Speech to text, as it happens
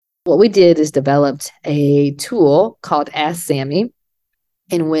what we did is developed a tool called Ask Sammy,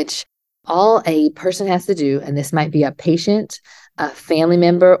 in which all a person has to do, and this might be a patient, a family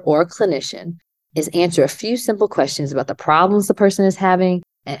member, or a clinician, is answer a few simple questions about the problems the person is having,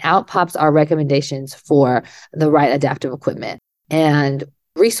 and out pops our recommendations for the right adaptive equipment and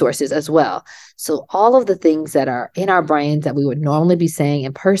resources as well. So all of the things that are in our brains that we would normally be saying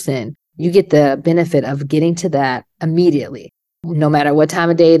in person, you get the benefit of getting to that immediately. No matter what time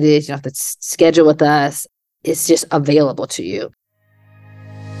of day it is, you don't have to schedule with us. It's just available to you.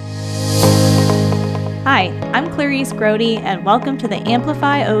 Hi, I'm Clarice Grody, and welcome to the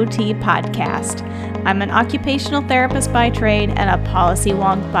Amplify OT podcast. I'm an occupational therapist by trade and a policy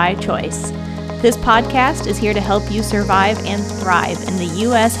wonk by choice. This podcast is here to help you survive and thrive in the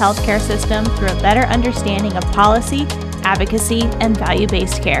U.S. healthcare system through a better understanding of policy, advocacy, and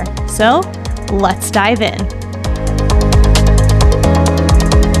value-based care. So, let's dive in.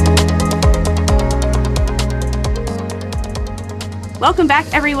 Welcome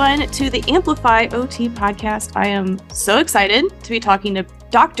back, everyone, to the Amplify OT podcast. I am so excited to be talking to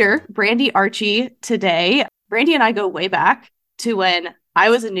Dr. Brandy Archie today. Brandy and I go way back to when I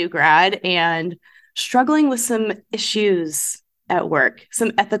was a new grad and struggling with some issues at work,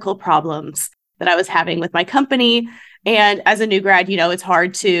 some ethical problems that I was having with my company. And as a new grad, it's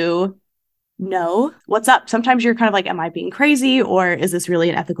hard to know what's up. Sometimes you're kind of like, am I being crazy, or is this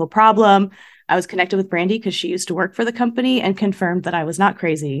really an ethical problem? I was connected with Brandy because she used to work for the company and confirmed that I was not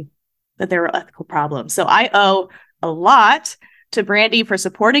crazy, that there were ethical problems. So I owe a lot to Brandy for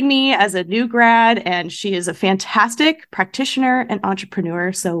supporting me as a new grad, and she is a fantastic practitioner and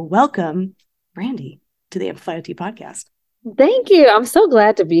entrepreneur. So welcome, Brandy, to the Amplify OT podcast. Thank you. I'm so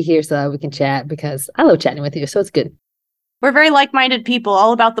glad to be here so that we can chat because I love chatting with you. So it's good. We're very like-minded people,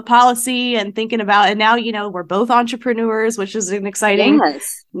 all about the policy and thinking about, and now, we're both entrepreneurs, which is an exciting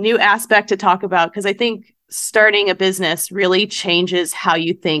new aspect to talk about, because I think starting a business really changes how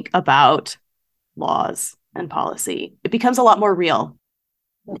you think about laws and policy. It becomes a lot more real.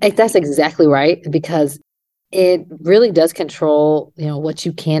 That's exactly right, because it really does control, what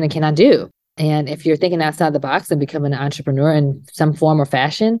you can and cannot do. And if you're thinking outside the box and becoming an entrepreneur in some form or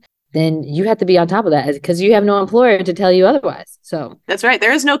fashion, then you have to be on top of that because you have no employer to tell you otherwise. So that's right.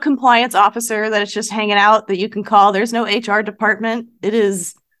 There is no compliance officer that is just hanging out that you can call. There's no HR department. It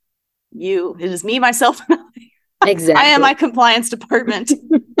is you. It is me, myself, and I. Exactly. I am my compliance department.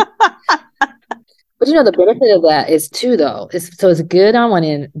 But the benefit of that is too, though, it's good on one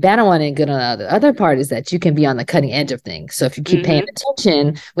end, bad on one end, good on the other. The other part is that you can be on the cutting edge of things. So if you keep paying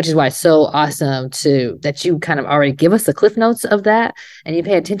attention, which is why it's so awesome that you kind of already give us the cliff notes of that, and you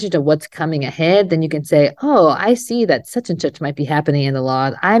pay attention to what's coming ahead, then you can say, oh, I see that such and such might be happening in the law.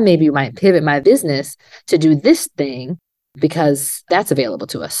 I maybe might pivot my business to do this thing because that's available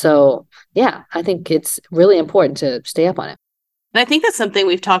to us. So yeah, I think it's really important to stay up on it. And I think that's something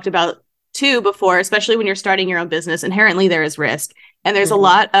we've talked about too before, especially when you're starting your own business. Inherently, there is risk, and there's a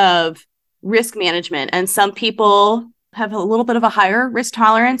lot of risk management. And some people have a little bit of a higher risk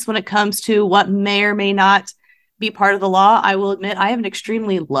tolerance when it comes to what may or may not be part of the law. I will admit I have an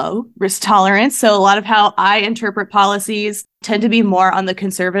extremely low risk tolerance. So a lot of how I interpret policies tend to be more on the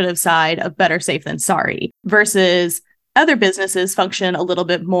conservative side of better safe than sorry, versus other businesses function a little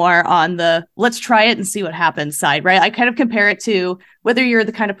bit more on the let's try it and see what happens side, right? I kind of compare it to whether you're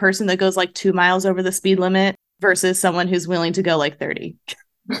the kind of person that goes like 2 miles over the speed limit versus someone who's willing to go like 30.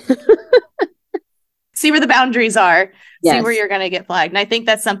 See where the boundaries are, yes. See where you're going to get flagged. And I think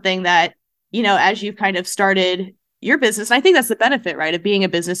that's something that, as you've kind of started your business, and I think that's the benefit, right, of being a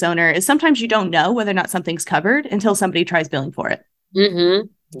business owner, is sometimes you don't know whether or not something's covered until somebody tries billing for it. Mm-hmm.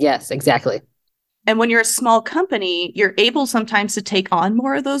 Yes, exactly. And when you're a small company, you're able sometimes to take on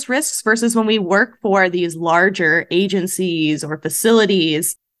more of those risks versus when we work for these larger agencies or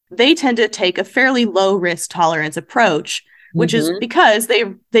facilities, they tend to take a fairly low risk tolerance approach, which is because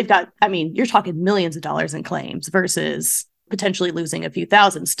they've got, you're talking millions of dollars in claims versus potentially losing a few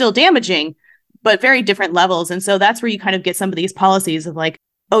thousand, still damaging, but very different levels. And so that's where you kind of get some of these policies of like,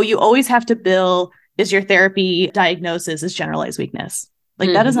 oh, you always have to bill, is your therapy diagnosis is generalized weakness.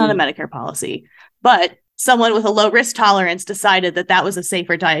 Like that is not a Medicare policy. But someone with a low risk tolerance decided that that was a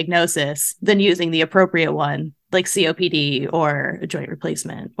safer diagnosis than using the appropriate one, like COPD or a joint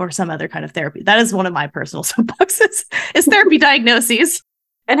replacement or some other kind of therapy. That is one of my personal soapboxes is therapy diagnoses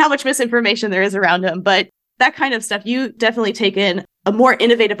and how much misinformation there is around them. But that kind of stuff, you definitely take in a more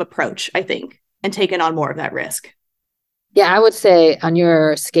innovative approach, I think, and taken on more of that risk. Yeah, I would say on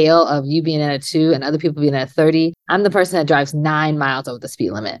your scale of you being at a 2 and other people being at a 30, I'm the person that drives 9 miles over the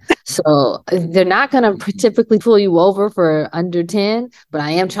speed limit. So they're not going to typically pull you over for under 10, but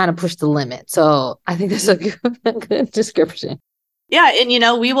I am trying to push the limit. So I think that's a good description. Yeah.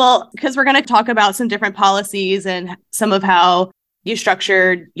 And, we will, because we're going to talk about some different policies and some of how you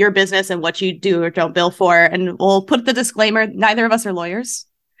structure your business and what you do or don't bill for. And we'll put the disclaimer, neither of us are lawyers.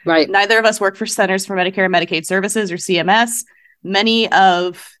 Right. Neither of us work for Centers for Medicare and Medicaid Services or CMS. Many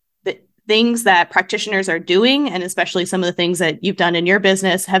of the things that practitioners are doing, and especially some of the things that you've done in your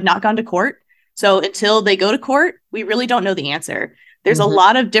business, have not gone to court. So until they go to court, we really don't know the answer. There's a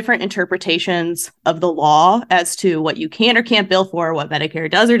lot of different interpretations of the law as to what you can or can't bill for, what Medicare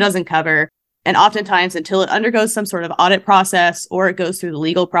does or doesn't cover. And oftentimes, until it undergoes some sort of audit process or it goes through the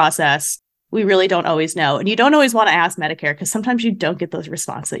legal process, we really don't always know. And you don't always want to ask Medicare because sometimes you don't get those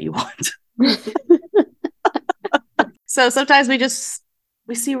response that you want. So sometimes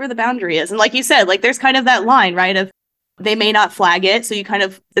we see where the boundary is. And like you said, like there's kind of that line, right? Of they may not flag it. So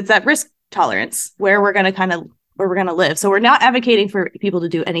it's that risk tolerance where we're going to live. So we're not advocating for people to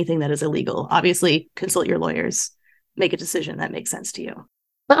do anything that is illegal. Obviously, consult your lawyers, make a decision that makes sense to you.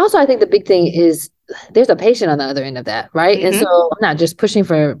 But also, I think the big thing is there's a patient on the other end of that, right? And so I'm not just pushing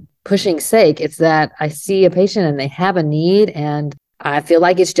for pushing's sake. It's that I see a patient and they have a need and I feel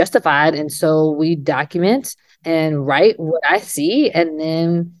like it's justified. And so we document and write what I see, and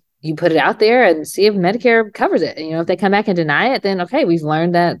then you put it out there and see if Medicare covers it. And, if they come back and deny it, then okay, we've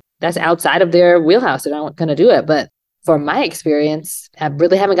learned that that's outside of their wheelhouse. They're not going to do it. But from my experience, I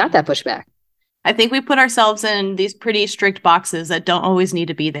really haven't got that pushback. I think we put ourselves in these pretty strict boxes that don't always need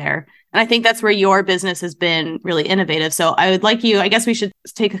to be there. And I think that's where your business has been really innovative. So I guess we should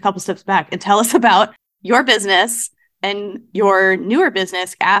take a couple steps back and tell us about your business and your newer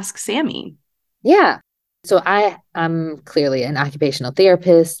business, Ask Sammy. Yeah. So I'm clearly an occupational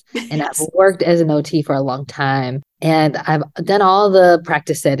therapist and yes. I've worked as an OT for a long time and I've done all the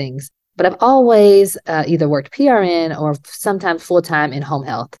practice settings, but I've always either worked PRN or sometimes full-time in home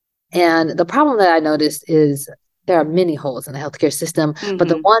health. And the problem that I noticed is there are many holes in the healthcare system, but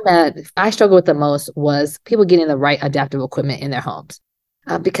the one that I struggled with the most was people getting the right adaptive equipment in their homes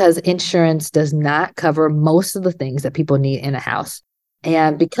because insurance does not cover most of the things that people need in a house.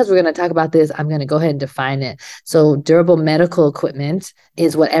 And because we're going to talk about this, I'm going to go ahead and define it. So durable medical equipment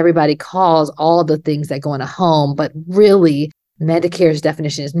is what everybody calls all the things that go in a home, but really Medicare's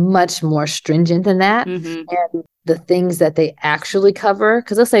definition is much more stringent than that. And the things that they actually cover,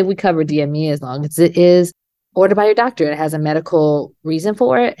 because they'll say we cover DME as long as it is ordered by your doctor and it has a medical reason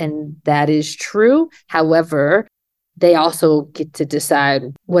for it. And that is true. However, they also get to decide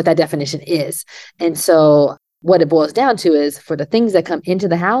what that definition is. And so what it boils down to is for the things that come into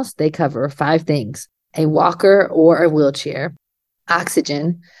the house, they cover 5 things: a walker or a wheelchair,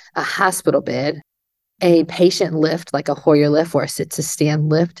 oxygen, a hospital bed, a patient lift, like a Hoyer lift or a sit-to-stand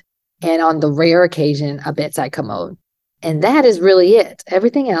lift, and on the rare occasion, a bedside commode. And that is really it.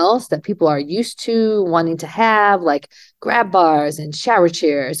 Everything else that people are used to wanting to have, like grab bars and shower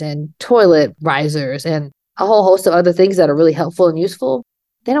chairs and toilet risers and a whole host of other things that are really helpful and useful,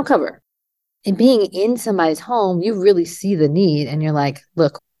 they don't cover. And being in somebody's home, you really see the need and you're like,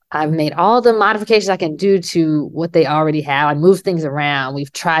 look, I've made all the modifications I can do to what they already have. I moved things around.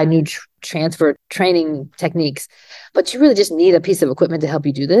 We've tried new transfer training techniques, but you really just need a piece of equipment to help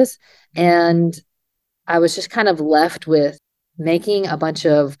you do this. And I was just kind of left with making a bunch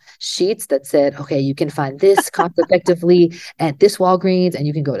of sheets that said, okay, you can find this cost effectively at this Walgreens and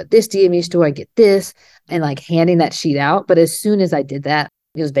you can go to this DME store and get this, and like handing that sheet out. But as soon as I did that,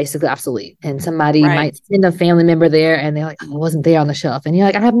 it was basically obsolete. And somebody might send a family member there and they're like, oh, it wasn't there on the shelf. And you're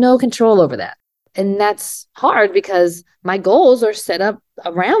like, I have no control over that. And that's hard because my goals are set up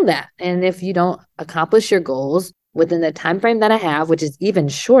around that. And if you don't accomplish your goals within the time frame that I have, which is even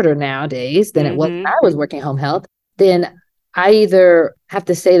shorter nowadays than it was when I was working home health, then I either have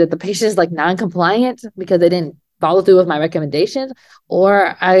to say that the patient is like non-compliant because they didn't follow through with my recommendations,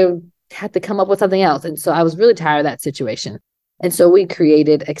 or I had to come up with something else. And so I was really tired of that situation. And so we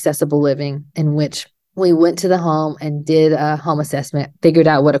created Accessible Living, in which we went to the home and did a home assessment, figured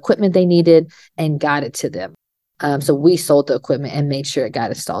out what equipment they needed, and got it to them. So we sold the equipment and made sure it got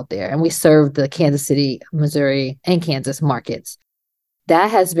installed there. And we served the Kansas City, Missouri, and Kansas markets.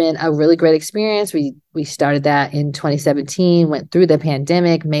 That has been a really great experience. We started that in 2017, went through the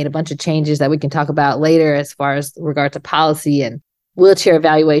pandemic, made a bunch of changes that we can talk about later as far as regard to policy and wheelchair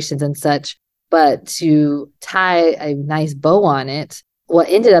evaluations and such. But to tie a nice bow on it, what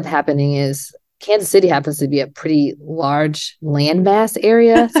ended up happening is Kansas City happens to be a pretty large landmass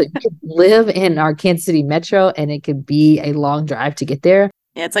area. So you could live in our Kansas City metro and it could be a long drive to get there.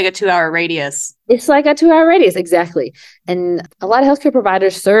 Yeah, it's like a 2-hour radius. It's like a 2-hour radius, exactly. And a lot of healthcare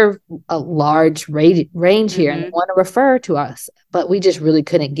providers serve a large range here and they want to refer to us, but we just really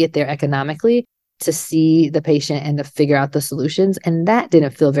couldn't get there economically to see the patient and to figure out the solutions. And that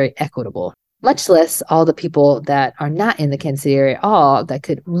didn't feel very equitable, much less all the people that are not in the Kansas City area at all that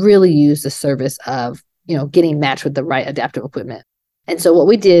could really use the service of, getting matched with the right adaptive equipment. And so what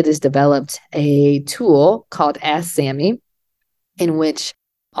we did is developed a tool called Ask Sammy, in which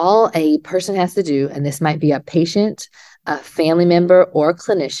all a person has to do, and this might be a patient, a family member, or a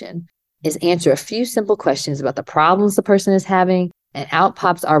clinician, is answer a few simple questions about the problems the person is having, and out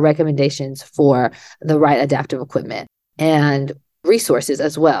pops our recommendations for the right adaptive equipment and resources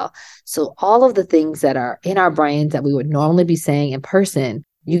as well. So all of the things that are in our brains that we would normally be saying in person,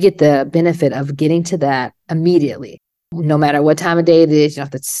 you get the benefit of getting to that immediately. No matter what time of day it is, you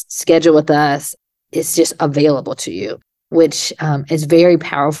don't have to schedule with us. It's just available to you, which is very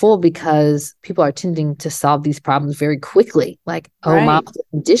powerful because people are tending to solve these problems very quickly. Like, right. Mom's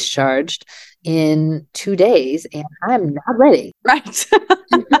discharged in 2 days and I'm not ready. Right.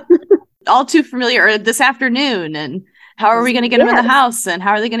 All too familiar. Or this afternoon. And how are we going to get them in the house? And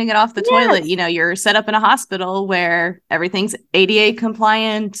how are they going to get off the toilet? You're set up in a hospital where everything's ADA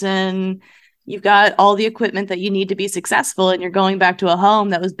compliant and you've got all the equipment that you need to be successful. And you're going back to a home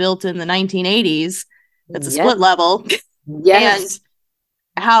that was built in the 1980s. That's a split level. Yes.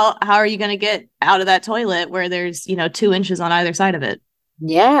 And how are you going to get out of that toilet where there's, 2 inches on either side of it?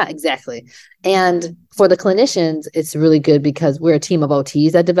 Yeah, exactly. And for the clinicians, it's really good because we're a team of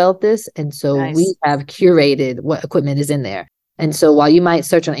OTs that developed this. And so we have curated what equipment is in there. And so while you might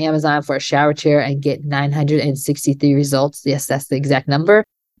search on Amazon for a shower chair and get 963 results, yes, that's the exact number,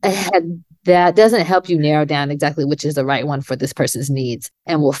 that doesn't help you narrow down exactly which is the right one for this person's needs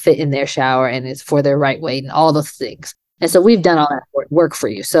and will fit in their shower and is for their right weight and all those things. And so we've done all that work for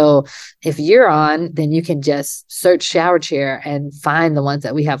you. So if you're on, then you can just search shower chair and find the ones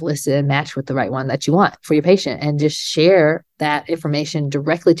that we have listed and match with the right one that you want for your patient and just share that information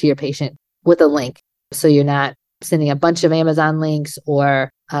directly to your patient with a link. So you're not sending a bunch of Amazon links or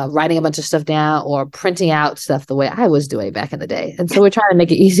writing a bunch of stuff down or printing out stuff the way I was doing back in the day. And so we're trying to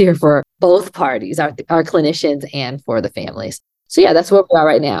make it easier for both parties, our clinicians and for the families. So yeah, that's where we are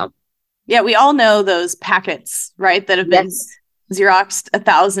right now. Yeah, we all know those packets, right, that have been Xeroxed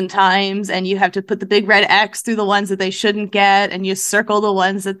 1,000 times, and you have to put the big red X through the ones that they shouldn't get, and you circle the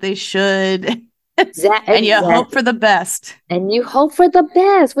ones that they should. And you hope for the best. And you hope for the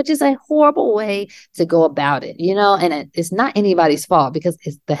best, which is a horrible way to go about it, and it's not anybody's fault because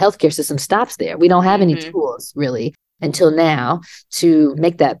the healthcare system stops there. We don't have any tools really until now to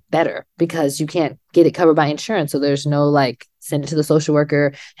make that better because you can't get it covered by insurance. So there's no send it to the social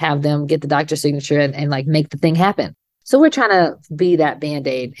worker, have them get the doctor's signature and make the thing happen. So we're trying to be that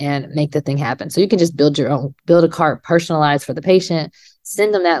Band-Aid and make the thing happen. So you can just build a cart personalized for the patient,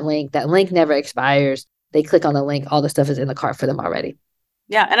 send them that link. That link never expires. They click on the link. All the stuff is in the cart for them already.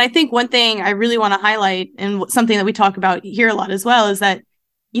 Yeah. And I think one thing I really want to highlight and something that we talk about here a lot as well is that,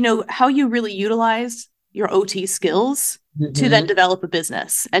 how you really utilize your OT skills to then develop a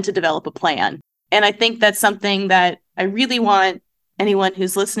business and to develop a plan. And I think that's something that I really want anyone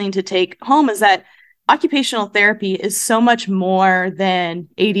who's listening to take home is that occupational therapy is so much more than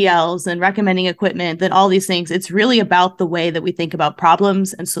ADLs and recommending equipment, than all these things. It's really about the way that we think about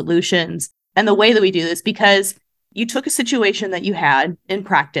problems and solutions and the way that we do this, because you took a situation that you had in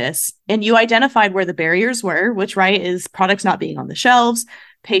practice and you identified where the barriers were, which, right, is products not being on the shelves,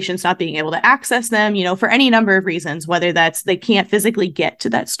 patients not being able to access them, for any number of reasons, whether that's they can't physically get to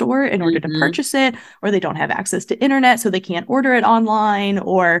that store in order to purchase it, or they don't have access to internet, so they can't order it online,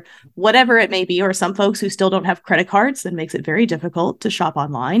 or whatever it may be, or some folks who still don't have credit cards that makes it very difficult to shop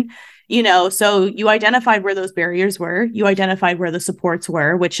online. So you identified where those barriers were, you identified where the supports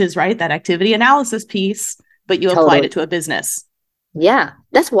were, which is, right, that activity analysis piece, but you applied it to a business. Yeah,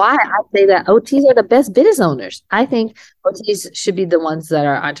 that's why I say that OTs are the best business owners. I think OTs should be the ones that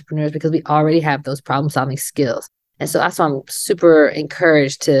are entrepreneurs because we already have those problem-solving skills. And so that's why I'm super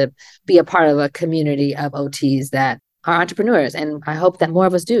encouraged to be a part of a community of OTs that are entrepreneurs. And I hope that more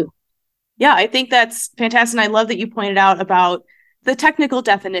of us do. Yeah, I think that's fantastic. And I love that you pointed out about the technical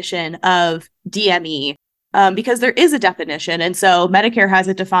definition of DME. Because there is a definition. And so Medicare has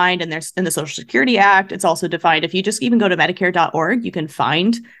it defined, and there's in the Social Security Act, it's also defined. If you just even go to Medicare.org, you can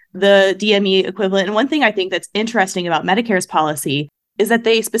find the DME equivalent. And one thing I think that's interesting about Medicare's policy is that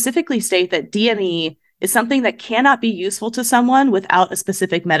they specifically state that DME is something that cannot be useful to someone without a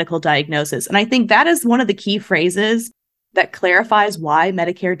specific medical diagnosis. And I think that is one of the key phrases that clarifies why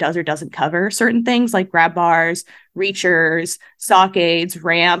Medicare does or doesn't cover certain things like grab bars, reachers, sock aids,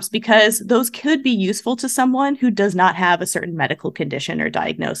 ramps, because those could be useful to someone who does not have a certain medical condition or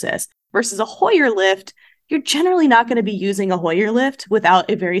diagnosis. Versus a Hoyer lift, you're generally not going to be using a Hoyer lift without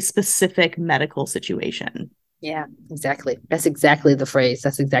a very specific medical situation. Yeah, exactly. That's exactly the phrase.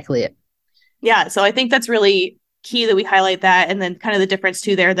 That's exactly it. Yeah, so I think that's really key that we highlight that. And then kind of the difference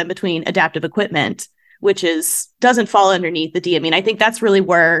too there then between adaptive equipment, which doesn't fall underneath the DME. And I think that's really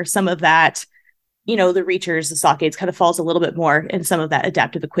where some of that, the reachers, the sock aids kind of falls a little bit more in some of that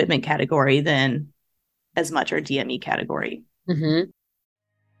adaptive equipment category than as much our DME category. Mm-hmm.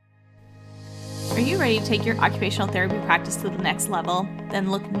 Are you ready to take your occupational therapy practice to the next level? Then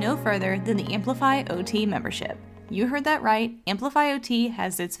look no further than the Amplify OT membership. You heard that right. Amplify OT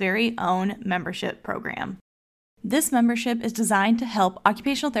has its very own membership program. This membership is designed to help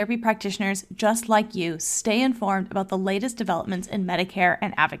occupational therapy practitioners just like you stay informed about the latest developments in Medicare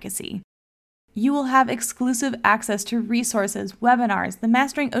and advocacy. You will have exclusive access to resources, webinars, the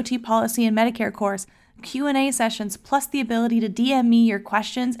Mastering OT Policy and Medicare course, Q&A sessions, plus the ability to DME your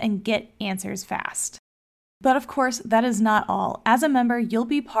questions and get answers fast. But of course, that is not all. As a member, you'll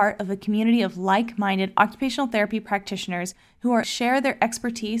be part of a community of like-minded occupational therapy practitioners who share their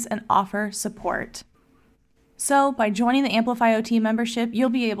expertise and offer support. So, by joining the Amplify OT membership, you'll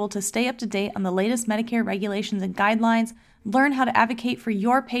be able to stay up to date on the latest Medicare regulations and guidelines, learn how to advocate for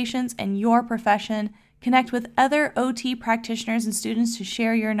your patients and your profession, connect with other OT practitioners and students to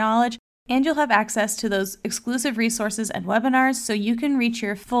share your knowledge, and you'll have access to those exclusive resources and webinars so you can reach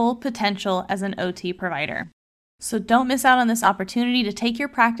your full potential as an OT provider. So don't miss out on this opportunity to take your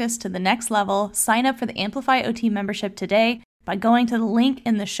practice to the next level. Sign up for the Amplify OT membership today by going to the link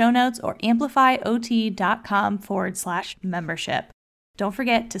in the show notes or amplifyot.com/membership. Don't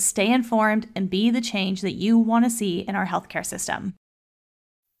forget to stay informed and be the change that you want to see in our healthcare system.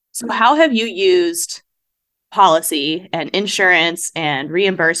 So how have you used policy and insurance and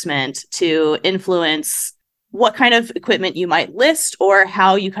reimbursement to influence what kind of equipment you might list or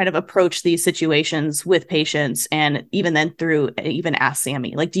how you kind of approach these situations with patients, and even then through even Ask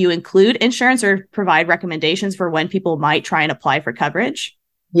Sammy? Like, do you include insurance or provide recommendations for when people might try and apply for coverage?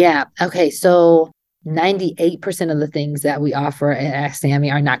 Yeah. Okay. So 98% of the things that we offer at Ask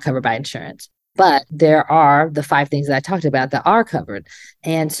Sammy are not covered by insurance. But there are the 5 things that I talked about that are covered.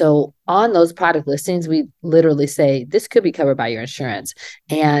 And so on those product listings, we literally say, this could be covered by your insurance.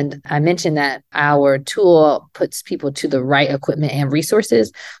 And I mentioned that our tool puts people to the right equipment and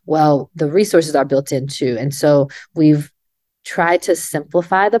resources. Well, the resources are built in too. And so we've tried to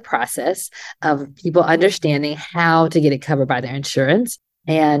simplify the process of people understanding how to get it covered by their insurance.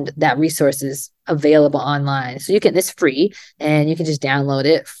 And that resource is available online. So it's free and you can just download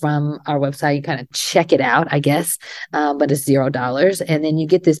it from our website. You kind of check it out, I guess, but it's $0. And then you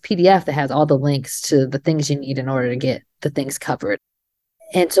get this PDF that has all the links to the things you need in order to get the things covered.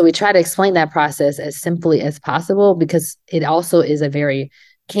 And so we try to explain that process as simply as possible because it also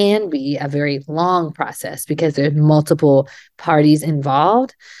can be a very long process because there's multiple parties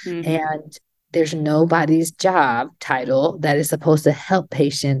involved. Mm-hmm. And there's nobody's job title that is supposed to help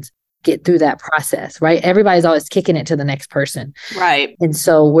patients get through that process, right? Everybody's always kicking it to the next person. Right. And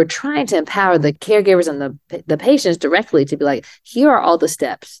so we're trying to empower the caregivers and the patients directly to be like, here are all the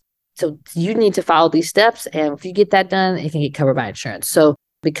steps. So you need to follow these steps. And if you get that done, it can get covered by insurance. So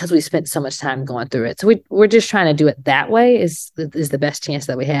because we spent so much time going through it. So we're just trying to do it that way is the best chance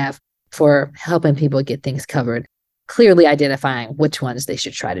that we have for helping people get things covered, clearly identifying which ones they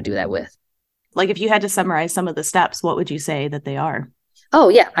should try to do that with. Like if you had to summarize some of the steps, what would you say that they are? Oh,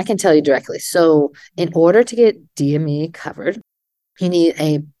 yeah, I can tell you directly. So in order to get DME covered, you need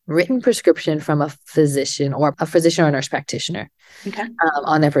a written prescription from a physician or a nurse practitioner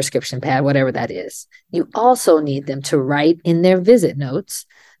on their prescription pad, whatever that is. You also need them to write in their visit notes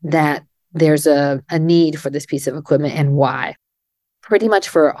that there's a need for this piece of equipment and why. Pretty much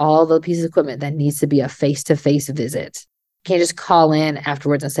for all the pieces of equipment, that needs to be a face-to-face visit. You can't just call in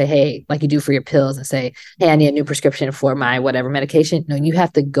afterwards and say, hey, like you do for your pills and say, hey, I need a new prescription for my whatever medication. No, you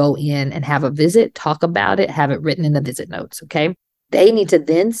have to go in and have a visit, talk about it, have it written in the visit notes, okay? They need to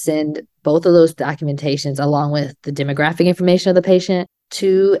then send both of those documentations along with the demographic information of the patient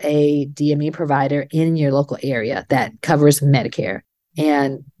to a DME provider in your local area that covers Medicare.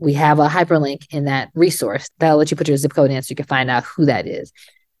 And we have a hyperlink in that resource that'll let you put your zip code in so you can find out who that is.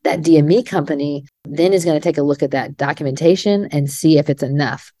 That DME company then is going to take a look at that documentation and see if it's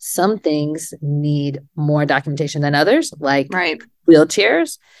enough. Some things need more documentation than others, like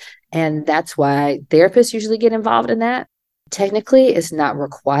wheelchairs. And that's why therapists usually get involved in that. Technically, it's not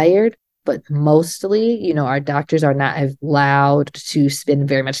required, but mostly, our doctors are not allowed to spend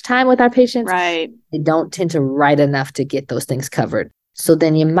very much time with our patients. Right. They don't tend to write enough to get those things covered. So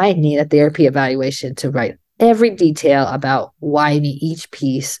then you might need a therapy evaluation to write every detail about why you need each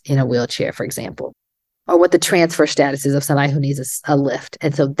piece in a wheelchair, for example, or what the transfer status is of somebody who needs a lift.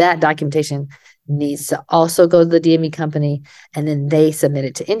 And so that documentation needs to also go to the DME company, and then they submit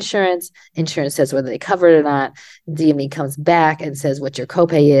it to insurance. Insurance says whether they cover it or not. DME comes back and says what your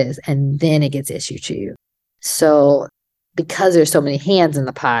copay is, and then it gets issued to you. So because there's so many hands in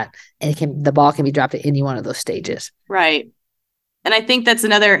the pot, the ball can be dropped at any one of those stages. Right. And I think that's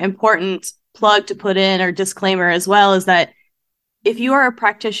another important plug to put in, or disclaimer as well, is that if you are a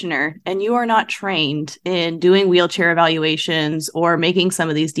practitioner and you are not trained in doing wheelchair evaluations or making some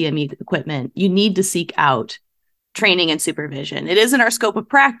of these DME equipment, you need to seek out training and supervision. It isn't our scope of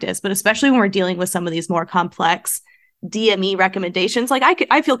practice, but especially when we're dealing with some of these more complex DME recommendations, like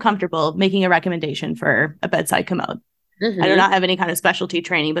I feel comfortable making a recommendation for a bedside commode. I do not have any kind of specialty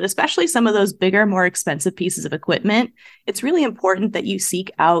training, but especially some of those bigger, more expensive pieces of equipment, it's really important that you seek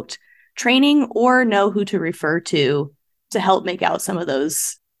out training or know who to refer to help make some of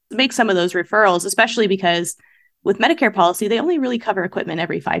those referrals, especially because with Medicare policy, they only really cover equipment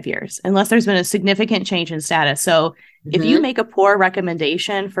every 5 years, unless there's been a significant change in status. So if you make a poor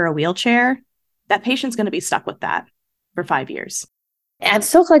recommendation for a wheelchair, that patient's going to be stuck with that for 5 years. I'm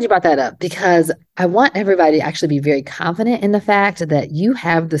so glad you brought that up, because I want everybody to actually be very confident in the fact that you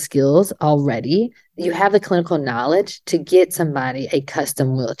have the skills already. You have the clinical knowledge to get somebody a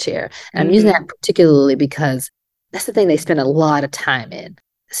custom wheelchair. And I'm using that particularly because that's the thing they spend a lot of time in.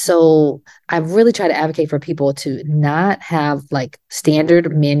 So I really try to advocate for people to not have like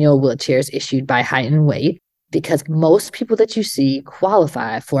standard manual wheelchairs issued by height and weight, because most people that you see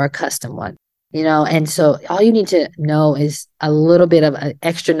qualify for a custom one. And so all you need to know is a little bit of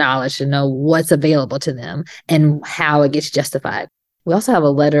extra knowledge to know what's available to them and how it gets justified. We also have a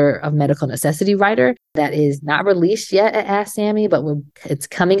letter of medical necessity writer that is not released yet at Ask Sammy, but it's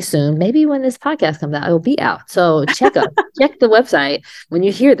coming soon. Maybe when this podcast comes out, it'll be out. So check the website when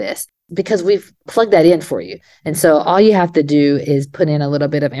you hear this, because we've plugged that in for you. And so all you have to do is put in a little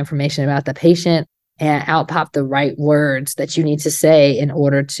bit of information about the patient and out pop the right words that you need to say in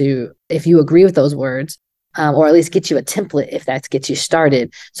order to, if you agree with those words, or at least get you a template if that gets you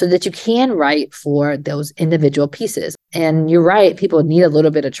started, so that you can write for those individual pieces. And you're right, people need a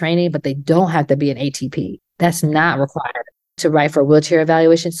little bit of training, but they don't have to be an ATP. That's not required to write for a wheelchair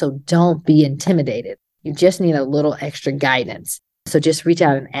evaluation. So don't be intimidated. You just need a little extra guidance. So just reach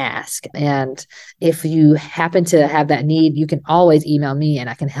out and ask. And if you happen to have that need, you can always email me and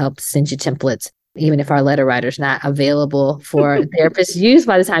I can help send you templates, even if our letter writer's not available for therapist use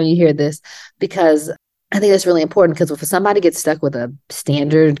by the time you hear this, because I think that's really important. Because if somebody gets stuck with a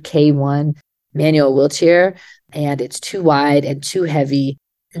standard K1 manual wheelchair and it's too wide and too heavy,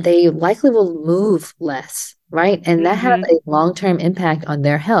 they likely will move less, right? And that has a long-term impact on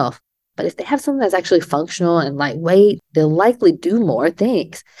their health. But if they have something that's actually functional and lightweight, they'll likely do more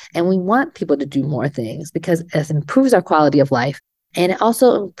things. And we want people to do more things because it improves our quality of life. And it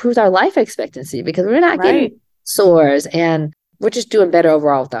also improves our life expectancy because we're not getting sores and we're just doing better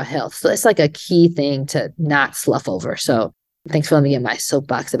overall with our health. So it's like a key thing to not slough over. So thanks for letting me get my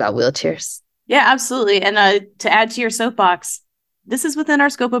soapbox about wheelchairs. Yeah, absolutely. And to add to your soapbox, this is within our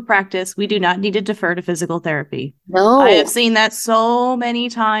scope of practice. We do not need to defer to physical therapy. No. I have seen that so many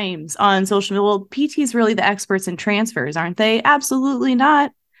times on social media. Well, PT's really the experts in transfers, aren't they? Absolutely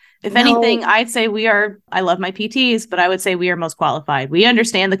not. If anything, I'd say I love my PTs, but I would say we are most qualified. We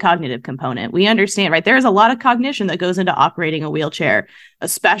understand the cognitive component. We understand, right? There's a lot of cognition that goes into operating a wheelchair,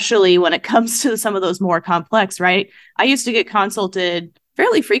 especially when it comes to some of those more complex, right? I used to get consulted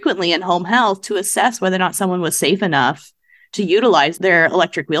fairly frequently in home health to assess whether or not someone was safe enough to utilize their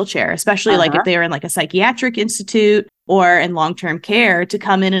electric wheelchair, especially like if they were in like a psychiatric institute or in long-term care, to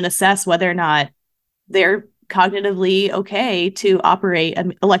come in and assess whether or not they're cognitively okay to operate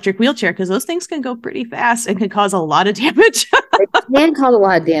an electric wheelchair, because those things can go pretty fast and can cause a lot of damage. It can cause a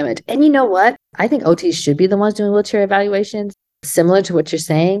lot of damage. And you know what? I think OTs should be the ones doing wheelchair evaluations, similar to what you're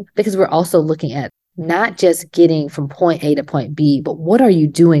saying, because we're also looking at not just getting from point A to point B, but what are you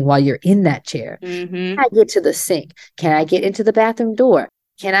doing while you're in that chair? Can I get to the sink? Can I get into the bathroom door?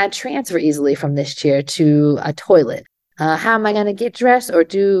 Can I transfer easily from this chair to a toilet? How am I going to get dressed or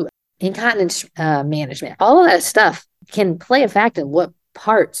do incontinence management? All of that stuff can play a factor in what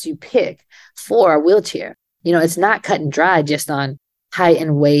parts you pick for a wheelchair. It's not cut and dry just on height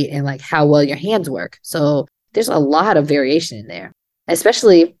and weight and like how well your hands work. So there's a lot of variation in there,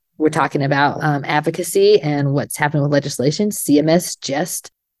 especially we're talking about advocacy and what's happening with legislation, CMS just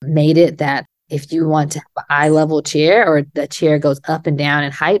made it that if you want to have an eye level chair or the chair goes up and down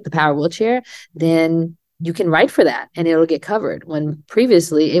in height, the power wheelchair, then you can write for that and it'll get covered when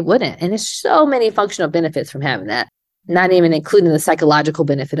previously it wouldn't. And there's so many functional benefits from having that, not even including the psychological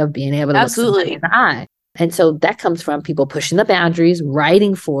benefit of being able to look somebody in the eye. And so that comes from people pushing the boundaries,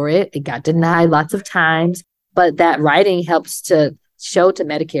 writing for it. It got denied lots of times, but that writing helps to show to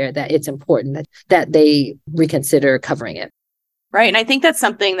Medicare that it's important that they reconsider covering it. Right. And I think that's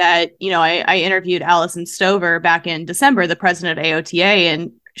something that, I interviewed Allison Stover back in December, the president of AOTA,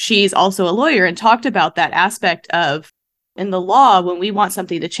 and she's also a lawyer, and talked about that aspect of, in the law, when we want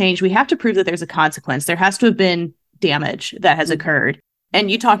something to change, we have to prove that there's a consequence. There has to have been damage that has occurred. And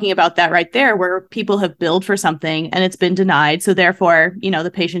you talking about that right there, where people have billed for something and it's been denied. So therefore,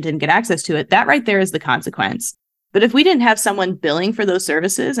 the patient didn't get access to it. That right there is the consequence. But if we didn't have someone billing for those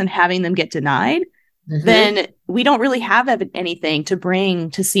services and having them get denied, then we don't really have anything to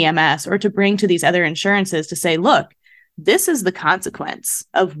bring to CMS or to bring to these other insurances to say, look, this is the consequence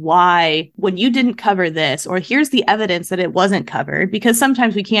of why when you didn't cover this, or here's the evidence that it wasn't covered, because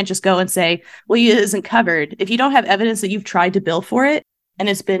sometimes we can't just go and say, well, it isn't covered. If you don't have evidence that you've tried to bill for it and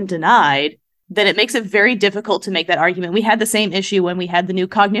it's been denied, then it makes it very difficult to make that argument. We had the same issue when we had the new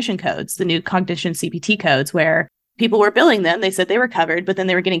cognition codes, the new cognition CPT codes, where people were billing them. They said they were covered, but then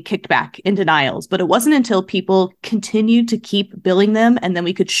they were getting kicked back in denials. But it wasn't until people continued to keep billing them and then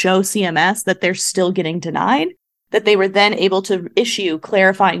we could show CMS that they're still getting denied, that they were then able to issue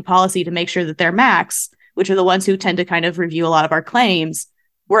clarifying policy to make sure that their MACs, which are the ones who tend to kind of review a lot of our claims,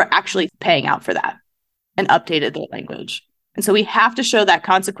 were actually paying out for that and updated their language. And so we have to show that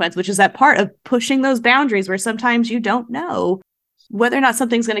consequence, which is that part of pushing those boundaries where sometimes you don't know whether or not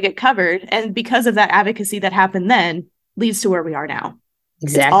something's going to get covered. And because of that advocacy that happened then leads to where we are now.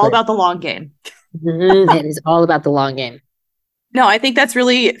 Exactly. It's all about the long game. It is all about the long game. No, I think that's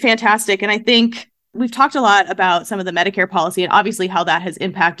really fantastic. And I think we've talked a lot about some of the Medicare policy and obviously how that has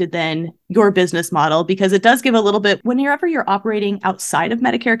impacted then your business model, because it does give a little bit, whenever you're operating outside of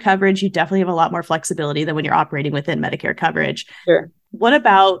Medicare coverage, you definitely have a lot more flexibility than when you're operating within Medicare coverage. Sure. What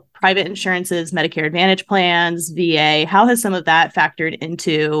about private insurances, Medicare Advantage plans, VA? How has some of that factored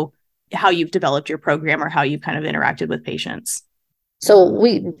into how you've developed your program or how you've kind of interacted with patients? So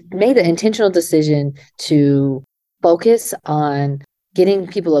we made an intentional decision to focus on getting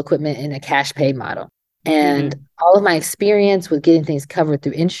people equipment in a cash pay model. And all of my experience with getting things covered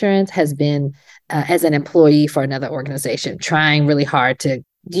through insurance has been as an employee for another organization, trying really hard to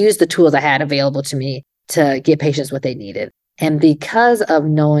use the tools I had available to me to get patients what they needed. And because of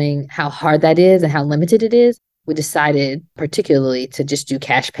knowing how hard that is and how limited it is, we decided particularly to just do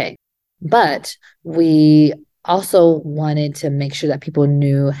cash pay. But we also wanted to make sure that people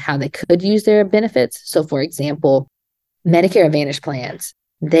knew how they could use their benefits. So for example, Medicare Advantage plans,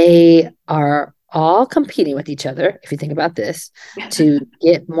 they are all competing with each other, if you think about this, to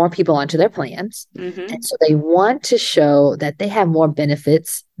get more people onto their plans. And so they want to show that they have more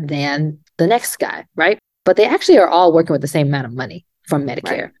benefits than the next guy, right? But they actually are all working with the same amount of money from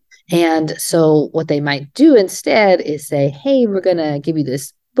Medicare. Right. And so what they might do instead is say, hey, we're going to give you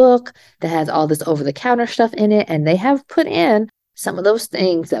this book that has all this over-the-counter stuff in it. And they have put in some of those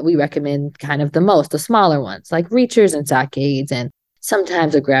things that we recommend kind of the most, the smaller ones, like reachers and sock aids and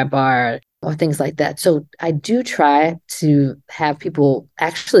sometimes a grab bar or things like that. So I do try to have people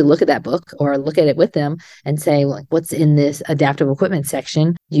actually look at that book or look at it with them and say, like, what's in this adaptive equipment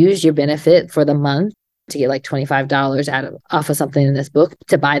section? Use your benefit for the month to get like $25 off of something in this book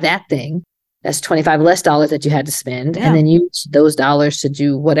to buy that thing. That's $25 less that you had to spend. Yeah. And then use those dollars to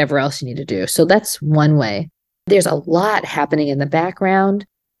do whatever else you need to do. So that's one way. There's a lot happening in the background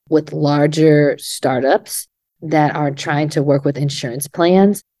with larger startups that are trying to work with insurance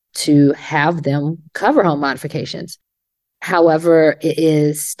plans to have them cover home modifications. However, it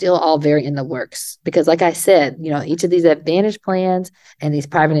is still all very in the works because, like I said, each of these Advantage plans and these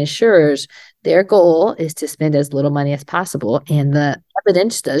private insurers, their goal is to spend as little money as possible. And the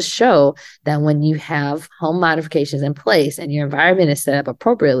evidence does show that when you have home modifications in place and your environment is set up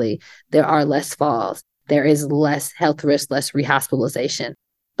appropriately, there are less falls. There is less health risk, less rehospitalization.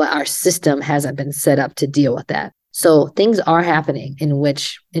 But our system hasn't been set up to deal with that. So things are happening in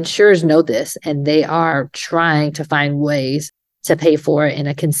which insurers know this, and they are trying to find ways to pay for it in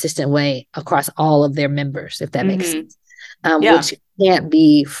a consistent way across all of their members, if that makes sense, which can't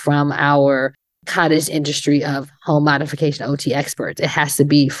be from our cottage industry of home modification OT experts. It has to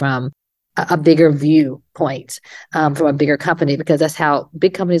be from a bigger viewpoint, from a bigger company, because that's how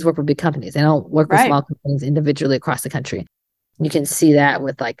big companies work with big companies. They don't work with small companies individually across the country. You can see that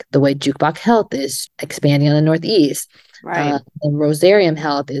with like the way Jukebox Health is expanding in the Northeast. Right. And Rosarium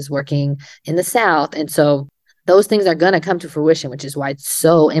Health is working in the South. And so those things are going to come to fruition, which is why it's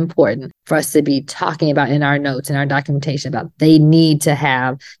so important for us to be talking about in our notes and our documentation about they need to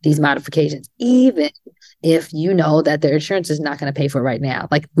have these modifications, even if you know that their insurance is not going to pay for it right now.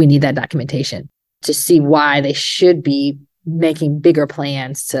 Like, we need that documentation to see why they should be making bigger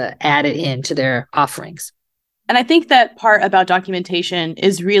plans to add it into their offerings. And I think that part about documentation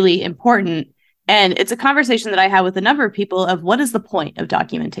is really important. And it's a conversation that I have with a number of people of what is the point of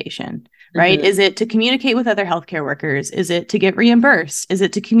documentation, right? Mm-hmm. Is it to communicate with other healthcare workers? Is it to get reimbursed? Is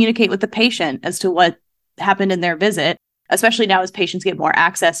it to communicate with the patient as to what happened in their visit? Especially now as patients get more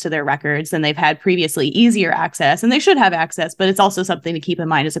access to their records than they've had previously, easier access, and they should have access, but it's also something to keep in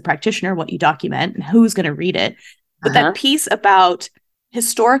mind as a practitioner, what you document and who's going to read it. But that piece about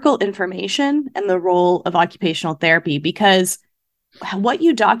historical information and the role of occupational therapy, because what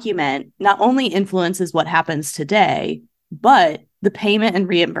you document not only influences what happens today, but the payment and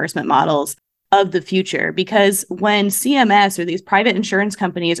reimbursement models of the future. Because when CMS or these private insurance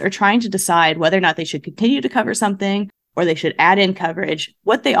companies are trying to decide whether or not they should continue to cover something or they should add in coverage,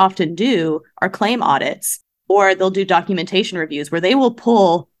 what they often do are claim audits, or they'll do documentation reviews where they will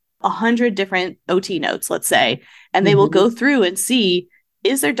pull 100 different OT notes, let's say, and they will go through and see,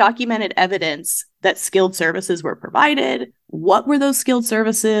 is there documented evidence that skilled services were provided? What were those skilled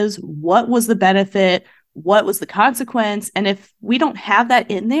services? What was the benefit? What was the consequence? And if we don't have that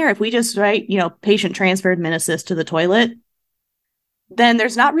in there, if we just write, patient transferred min assist to the toilet, then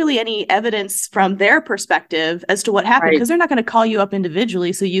there's not really any evidence from their perspective as to what happened, because they're not going to call you up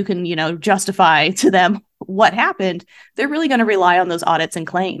individually so you can, justify to them what happened. They're really going to rely on those audits and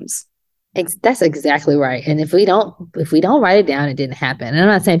claims. That's exactly right. And if we don't write it down, it didn't happen. And I'm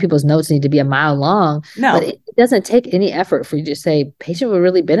not saying people's notes need to be a mile long, no, but it doesn't take any effort for you to say patient would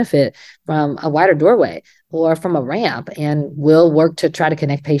really benefit from a wider doorway or from a ramp, and we'll work to try to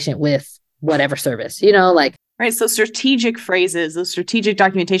connect patient with whatever service, Right. So strategic phrases, those strategic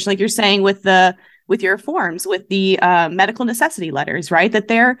documentation, like you're saying with your forms, with the medical necessity letters, right? That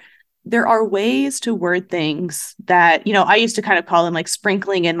there are ways to word things that, I used to kind of call them like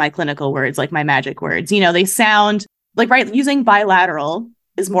sprinkling in my clinical words, like my magic words. They sound like, right, using bilateral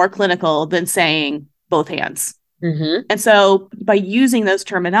is more clinical than saying both hands. Mm-hmm. And so by using those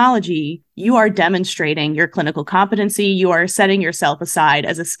terminology, you are demonstrating your clinical competency. You are setting yourself aside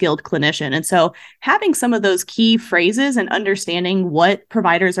as a skilled clinician. And so having some of those key phrases and understanding what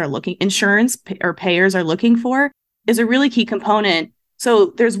providers are insurance or payers are looking for is a really key component.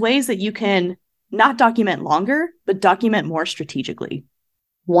 So there's ways that you can not document longer, but document more strategically.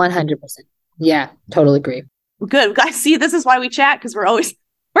 100%. Yeah, totally agree. Good. Guys, see, this is why we chat, because we're always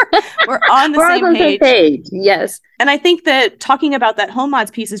we're on the same page. Yes. And I think that talking about that home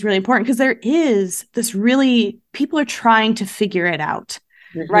mods piece is really important, because there is this people are trying to figure it out,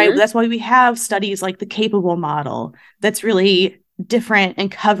 right? That's why we have studies like the capable model that's really different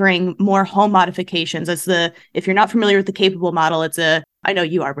and covering more home modifications. If you're not familiar with the capable model, I know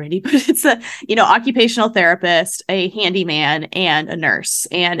you are, Brandy, but it's a, occupational therapist, a handyman, and a nurse.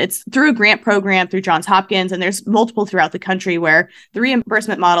 And it's through a grant program through Johns Hopkins. And there's multiple throughout the country where the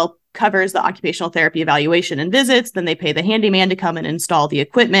reimbursement model covers the occupational therapy evaluation and visits. Then they pay the handyman to come and install the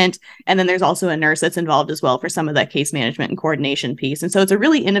equipment. And then there's also a nurse that's involved as well for some of that case management and coordination piece. And so it's a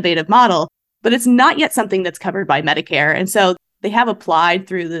really innovative model, but it's not yet something that's covered by Medicare. And so they have applied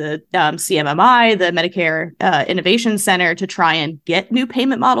through the CMMI, the Medicare Innovation Center, to try and get new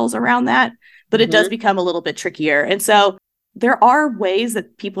payment models around that. But it does become a little bit trickier. And so there are ways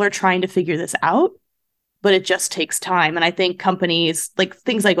that people are trying to figure this out, but it just takes time. And I think companies, like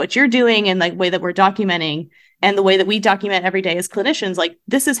things like what you're doing and like the way that we're documenting and the way that we document every day as clinicians, like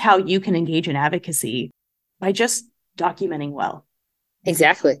this is how you can engage in advocacy, by just documenting well.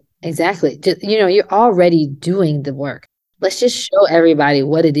 Exactly. You're already doing the work. Let's just show everybody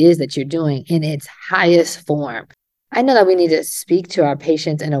what it is that you're doing in its highest form. I know that we need to speak to our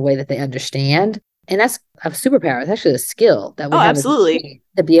patients in a way that they understand. And that's a superpower. It's actually a skill that we have absolutely.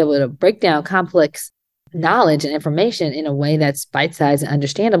 To be able to break down complex knowledge and information in a way that's bite-sized and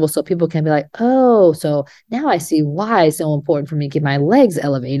understandable, so people can be like, oh, so now I see why it's so important for me to get my legs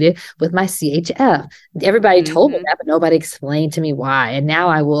elevated with my CHF. Everybody told me that, but nobody explained to me why. And now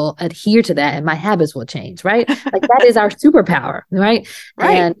I will adhere to that and my habits will change, right? Like that is our superpower, right?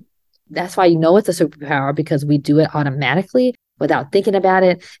 And that's why it's a superpower, because we do it automatically without thinking about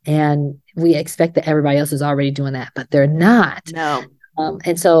it. And we expect that everybody else is already doing that, but they're not. No.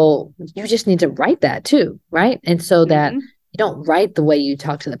 And so you just need to write that too, right? And so that you don't write the way you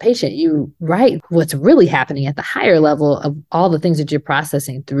talk to the patient. You write what's really happening at the higher level of all the things that you're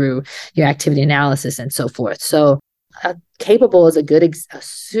processing through your activity analysis and so forth. So Capable is a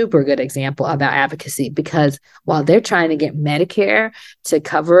super good example about advocacy, because while they're trying to get Medicare to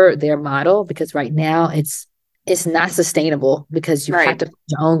cover their model, because right now it's not sustainable, because you have to put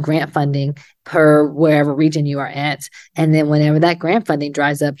your own grant funding per wherever region you are at. And then whenever that grant funding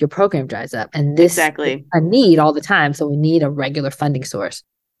dries up, your program dries up. And this is a need all the time. So we need a regular funding source.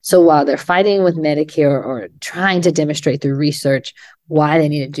 So while they're fighting with Medicare or trying to demonstrate through research why they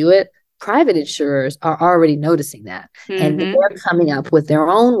need to do it, private insurers are already noticing that. And they're coming up with their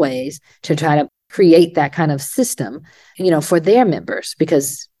own ways to try to create that kind of system, for their members,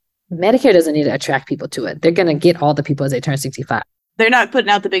 because Medicare doesn't need to attract people to it. They're going to get all the people as they turn 65. They're not putting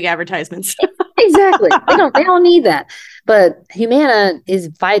out the big advertisements. Exactly. They don't need that. But Humana is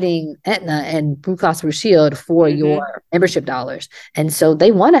fighting Aetna and Blue Cross Blue Shield for your membership dollars. And so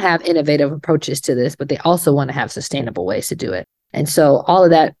they want to have innovative approaches to this, but they also want to have sustainable ways to do it. And so all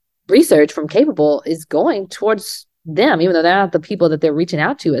of that research from Capable is going towards them, even though they're not the people that they're reaching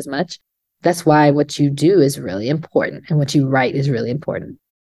out to as much. That's why what you do is really important, and what you write is really important.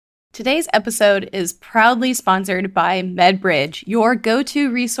 Today's episode is proudly sponsored by MedBridge, your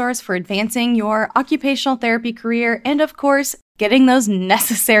go-to resource for advancing your occupational therapy career and, of course, getting those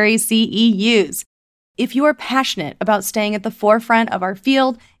necessary CEUs. If you are passionate about staying at the forefront of our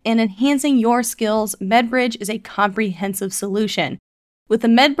field and enhancing your skills, MedBridge is a comprehensive solution. With the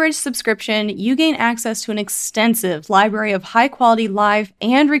MedBridge subscription, you gain access to an extensive library of high-quality live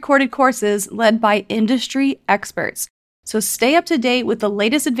and recorded courses led by industry experts. So stay up to date with the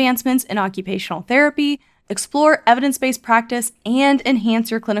latest advancements in occupational therapy, explore evidence-based practice, and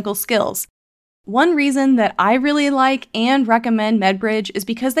enhance your clinical skills. One reason that I really like and recommend MedBridge is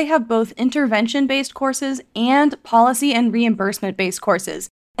because they have both intervention-based courses and policy and reimbursement-based courses,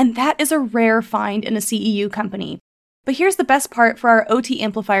 and that is a rare find in a CEU company. But here's the best part for our OT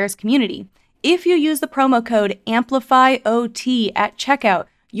Amplifiers community. If you use the promo code AMPLIFYOT at checkout,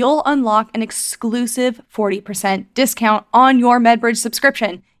 you'll unlock an exclusive 40% discount on your MedBridge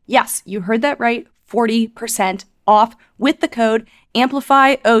subscription. Yes, you heard that right, 40% off with the code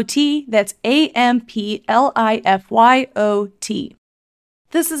AMPLIFYOT, that's AMPLIFYOT.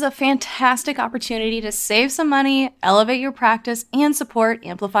 This is a fantastic opportunity to save some money, elevate your practice, and support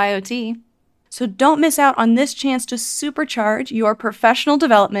Amplify OT. So don't miss out on this chance to supercharge your professional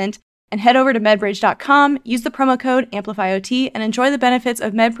development, and head over to medbridge.com, use the promo code AmplifyOT, and enjoy the benefits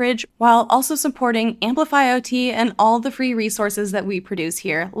of MedBridge while also supporting Amplify OT and all the free resources that we produce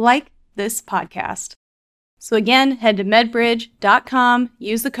here, like this podcast. So again, head to medbridge.com,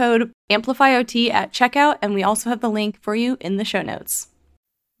 use the code AmplifyOT at checkout, and we also have the link for you in the show notes.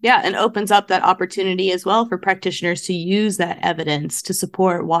 Yeah, and opens up that opportunity as well for practitioners to use that evidence to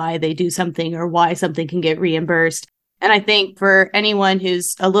support why they do something or why something can get reimbursed. And I think for anyone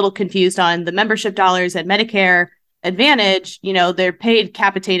who's a little confused on the membership dollars at Medicare Advantage, they're paid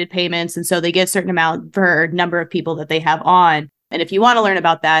capitated payments. And so they get a certain amount per number of people that they have on. And if you want to learn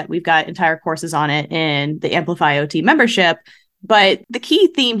about that, we've got entire courses on it in the Amplify OT membership. But the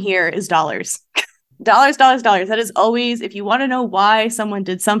key theme here is dollars. Dollars. That is always, if you want to know why someone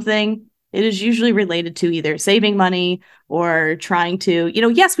did something, it is usually related to either saving money or trying to,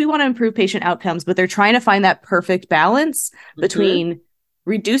 yes, we want to improve patient outcomes, but they're trying to find that perfect balance between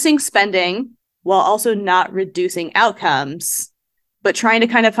reducing spending while also not reducing outcomes, but trying to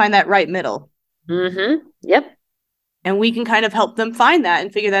kind of find that right middle. Yep. And we can kind of help them find that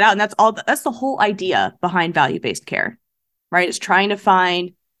and figure that out. And that's the whole idea behind value-based care, right? It's trying to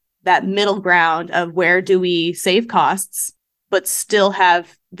find that middle ground of where do we save costs, but still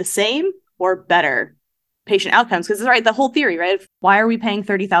have the same or better patient outcomes. Because it's right, the whole theory, right? Why are we paying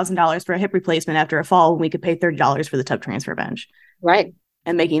 $30,000 for a hip replacement after a fall when we could pay $30 for the tub transfer bench? Right.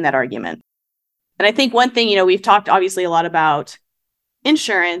 And making that argument. And I think one thing, we've talked obviously a lot about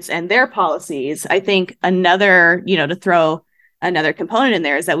insurance and their policies. I think another, to throw another component in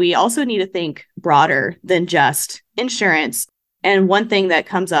there is that we also need to think broader than just insurance. And one thing that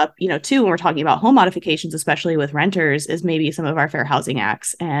comes up, too, when we're talking about home modifications, especially with renters, is maybe some of our Fair Housing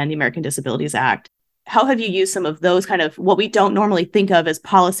Acts and the American Disabilities Act. How have you used some of those kind of what we don't normally think of as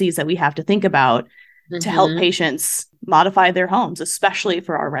policies that we have to think about to help patients modify their homes, especially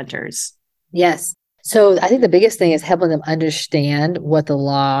for our renters? Yes. So I think the biggest thing is helping them understand what the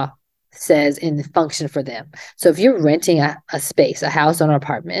law says in function for them. So if you're renting a space, a house or an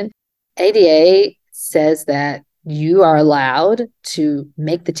apartment, ADA says that you are allowed to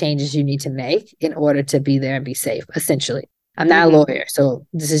make the changes you need to make in order to be there and be safe, essentially. I'm not a lawyer, so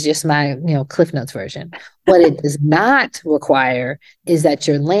this is just my, Cliff Notes version. What it does not require is that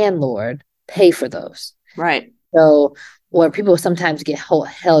your landlord pay for those. Right. So what people sometimes get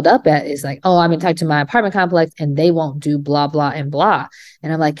held up at is like, oh, I'm entitled to my apartment complex and they won't do blah, blah, and blah.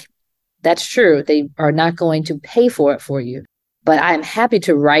 And I'm like, that's true. They are not going to pay for it for you. But I'm happy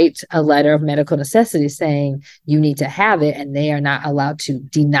to write a letter of medical necessity saying you need to have it and they are not allowed to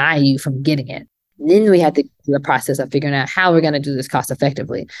deny you from getting it. And then we have to do the process of figuring out how we're going to do this cost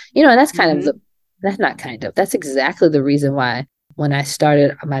effectively. And that's kind of that's exactly the reason why when I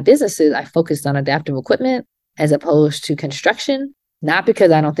started my businesses, I focused on adaptive equipment as opposed to construction. Not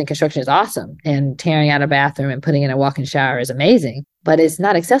because I don't think construction is awesome and tearing out a bathroom and putting in a walk-in shower is amazing, but it's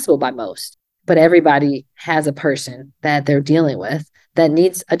not accessible by most. But everybody has a person that they're dealing with that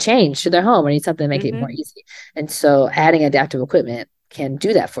needs a change to their home or needs something to make it more easy. And so adding adaptive equipment can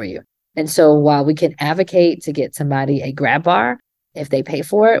do that for you. And so while we can advocate to get somebody a grab bar, if they pay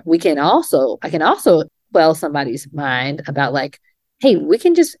for it, I can also quell somebody's mind about like, hey, we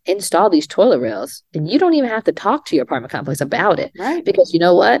can just install these toilet rails and you don't even have to talk to your apartment complex about it. Right. Because you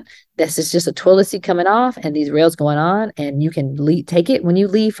know what? This is just a toilet seat coming off and these rails going on and you can take it when you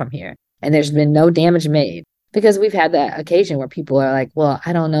leave from here. And there's been no damage made. Because we've had that occasion where people are like, well,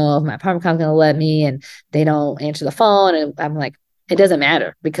 I don't know if my apartment complex is going to let me and they don't answer the phone. And I'm like, it doesn't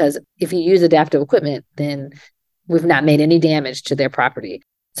matter because if you use adaptive equipment, then we've not made any damage to their property.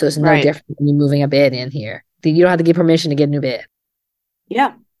 So it's no different than you moving a bed in here. You don't have to get permission to get a new bed.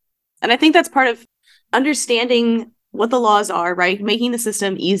 Yeah. And I think that's part of understanding what the laws are, right? Making the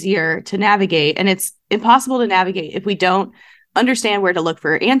system easier to navigate. And it's impossible to navigate if we don't understand where to look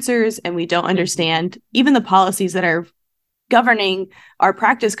for answers and we don't understand even the policies that are governing our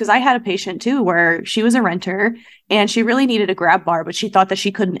practice. Because I had a patient too where she was a renter and she really needed a grab bar, but she thought that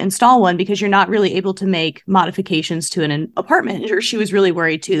she couldn't install one because you're not really able to make modifications to an apartment. Or she was really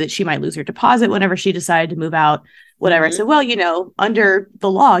worried too that she might lose her deposit whenever she decided to move out, whatever. I said, well, under the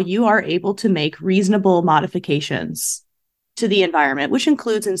law, you are able to make reasonable modifications to the environment, which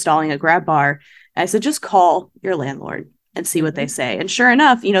includes installing a grab bar. And I said, just call your landlord and see what they say. And sure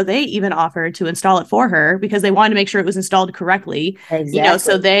enough, they even offered to install it for her because they wanted to make sure it was installed correctly. Exactly.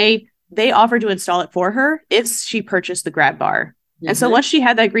 So they offered to install it for her if she purchased the grab bar. And so once she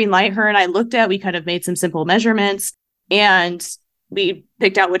had that green light, her and I we kind of made some simple measurements and we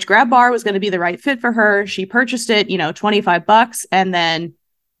picked out which grab bar was going to be the right fit for her. She purchased it, $25. And then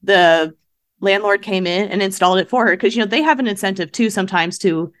the landlord came in and installed it for her because, they have an incentive too sometimes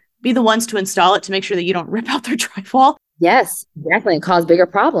to be the ones to install it to make sure that you don't rip out their drywall. Yes, exactly. And cause bigger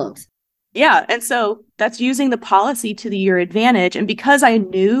problems. Yeah. And so that's using the policy to your advantage. And because I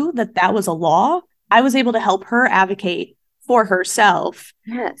knew that that was a law, I was able to help her advocate for herself.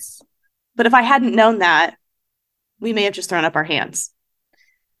 Yes. But if I hadn't known that, we may have just thrown up our hands.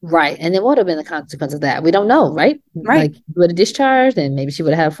 Right. And then what would have been the consequence of that? We don't know, right? Right. Like you would have discharged and maybe she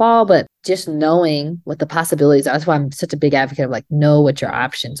would have had a fall, but just knowing what the possibilities are. That's why I'm such a big advocate of like, know what your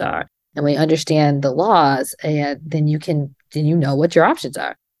options are. And when you understand the laws, and then you know what your options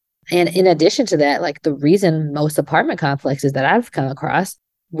are. And in addition to that, like the reason most apartment complexes that I've come across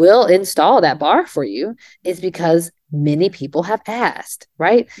will install that bar for you is because many people have asked,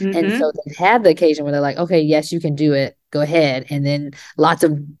 right? And so they've had the occasion where they're like, okay, yes, you can do it. Go ahead. And then lots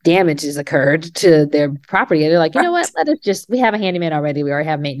of damage has occurred to their property. And they're like, you know what? We have a handyman already. We already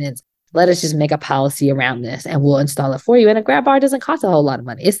have maintenance. Let us just make a policy around this and we'll install it for you. And a grab bar doesn't cost a whole lot of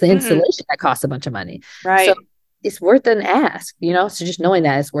money. It's the installation that costs a bunch of money. Right. So it's worth an ask, so just knowing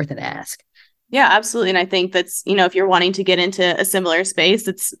that it's worth an ask. Yeah, absolutely. And I think that's, if you're wanting to get into a similar space,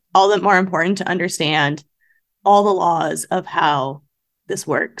 it's all the more important to understand all the laws of how this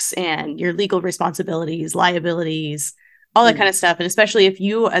works and your legal responsibilities, liabilities, all that kind of stuff. And especially if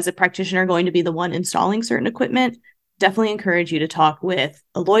you as a practitioner are going to be the one installing certain equipment, definitely encourage you to talk with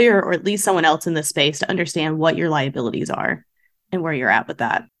a lawyer or at least someone else in this space to understand what your liabilities are and where you're at with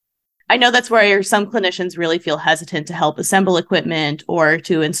that. I know that's where some clinicians really feel hesitant to help assemble equipment or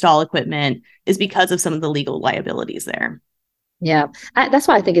to install equipment is because of some of the legal liabilities there. Yeah, that's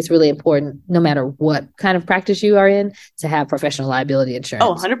why I think it's really important, no matter what kind of practice you are in, to have professional liability insurance.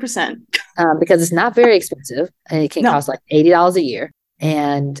 Oh, 100%. Because it's not very expensive and it can cost like $80 a year.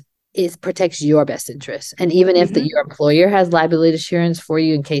 And it protects your best interests. And even if your employer has liability insurance for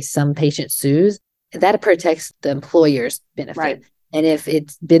you in case some patient sues, that protects the employer's benefit. Right. And if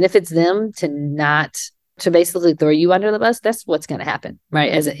it benefits them to basically throw you under the bus, that's what's going to happen,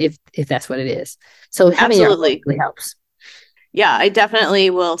 right? If that's what it is. So having Absolutely. your own really helps. Yeah, I definitely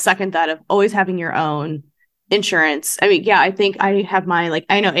will second that of always having your own insurance. I mean, yeah, I think I have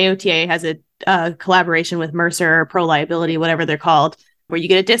I know AOTA has a collaboration with Mercer, Pro Liability, whatever they're called, where you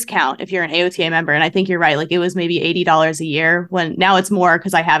get a discount if you're an AOTA member. And I think you're right. Like it was maybe $80 a year, when now it's more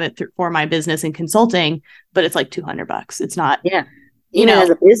because I have it for my business and consulting, but it's like $200. It's not, Yeah. Even as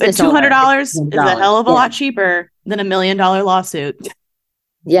a business owner, $200 is a hell of a yeah. lot cheaper than $1 million lawsuit.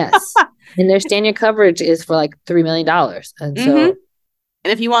 Yes. And their standard coverage is for like $3 million. And so,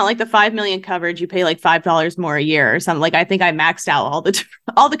 and if you want like the 5 million coverage, you pay like $5 more a year or something. Like I think I maxed out all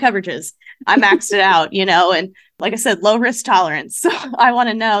the coverages. I maxed it out, and like I said, low risk tolerance. So I want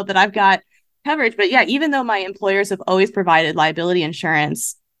to know that I've got coverage. But yeah, even though my employers have always provided liability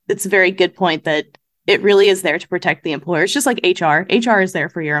insurance, it's a very good point that it really is there to protect the employer. It's just like HR. HR is there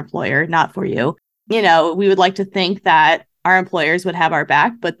for your employer, not for you. We would like to think that our employers would have our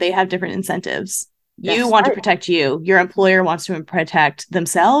back, but they have different incentives. You want to protect you. Your employer wants to protect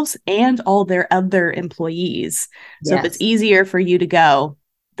themselves and all their other employees. So if it's easier for you to go,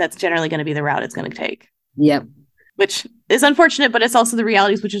 that's generally going to be the route it's going to take. Yep. Which is unfortunate, but it's also the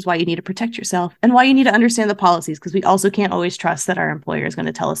realities, which is why you need to protect yourself and why you need to understand the policies, because we also can't always trust that our employer is going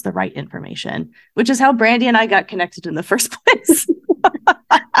to tell us the right information, which is how Brandy and I got connected in the first place.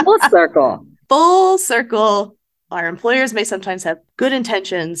 Full circle. Full circle. Our employers may sometimes have good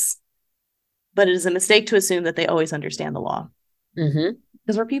intentions, but it is a mistake to assume that they always understand the law.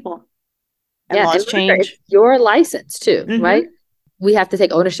 Because we're people. And laws change. It's your license too, right? We have to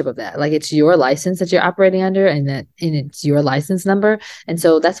take ownership of that. Like it's your license that you're operating under, and it's your license number. And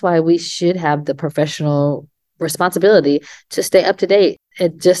so that's why we should have the professional responsibility to stay up to date,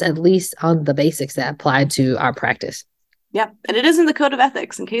 at least on the basics that apply to our practice. Yeah. And it is in the code of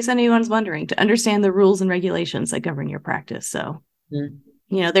ethics, in case anyone's wondering, to understand the rules and regulations that govern your practice. So,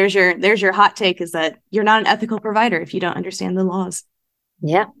 there's your hot take, is that you're not an ethical provider if you don't understand the laws.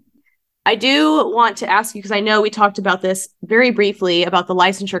 Yeah. I do want to ask you, because I know we talked about this very briefly about the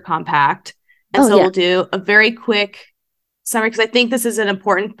licensure compact. And we'll do a very quick summary, because I think this is an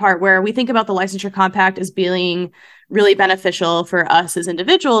important part where we think about the licensure compact as being really beneficial for us as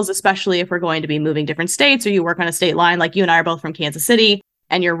individuals, especially if we're going to be moving different states, or you work on a state line. Like you and I are both from Kansas City,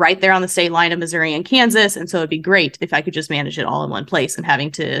 and you're right there on the state line of Missouri and Kansas. And so it'd be great if I could just manage it all in one place and having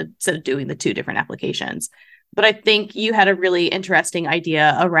to, instead of doing the two different applications. But I think you had a really interesting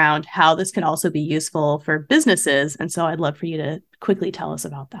idea around how this can also be useful for businesses. And so I'd love for you to quickly tell us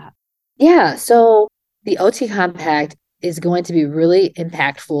about that. Yeah. So the OT Compact is going to be really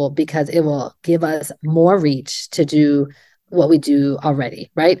impactful because it will give us more reach to do what we do already,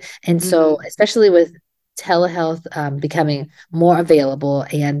 right? And so especially with telehealth becoming more available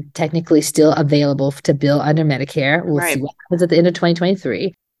and technically still available to bill under Medicare, we'll see what happens at the end of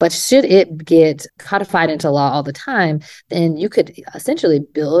 2023. But should it get codified into law all the time, then you could essentially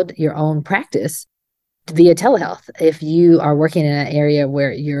build your own practice via telehealth if you are working in an area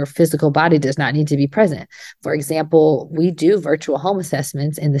where your physical body does not need to be present. For example, we do virtual home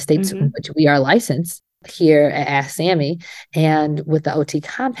assessments in the states in which we are licensed here at Ask Sammy. And with the OT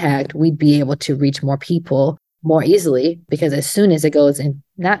Compact, we'd be able to reach more people more easily, because as soon as it goes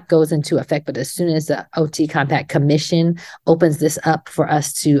into effect, but as soon as the OT Compact Commission opens this up for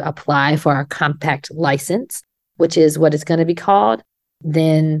us to apply for our compact license, which is what it's going to be called,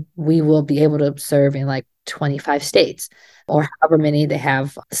 then we will be able to serve in like 25 states or however many they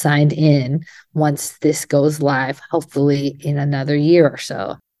have signed in once this goes live, hopefully in another year or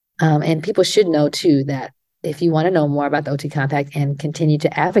so. And people should know too that if you want to know more about the OT Compact and continue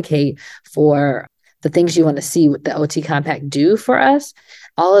to advocate for the things you want to see what the OT Compact do for us,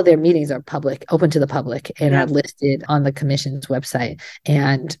 all of their meetings are public, open to the public, and are listed on the commission's website.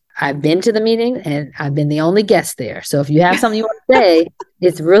 And I've been to the meeting and I've been the only guest there. So if you have something you want to say,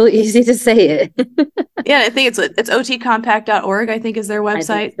 it's really easy to say it. Yeah, I think it's otcompact.org, I think is their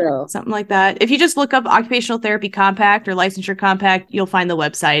website. So. Something like that. If you just look up Occupational Therapy Compact or Licensure Compact, you'll find the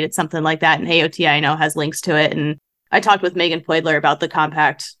website. It's something like that. And AOT, I know, has links to it. And I talked with Megan Poidler about the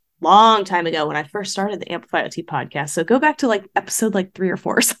compact long time ago when I first started the Amplify OT podcast. So go back to like episode like 3 or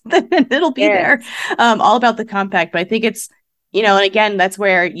 4 or something, and it'll be there all about the compact. But I think it's, and again, that's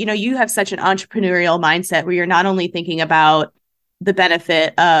where, you have such an entrepreneurial mindset where you're not only thinking about the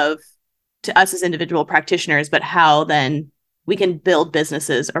benefit to us as individual practitioners, but how then we can build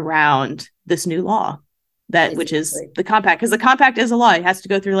businesses around this new law which is the compact, because the compact is a law. It has to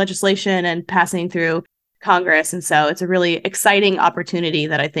go through legislation and passing through Congress. And so it's a really exciting opportunity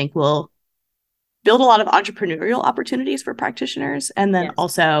that I think will build a lot of entrepreneurial opportunities for practitioners, and then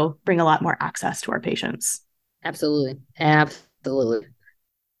also bring a lot more access to our patients. Absolutely. And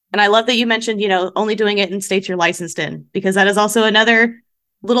I love that you mentioned, only doing it in states you're licensed in, because that is also another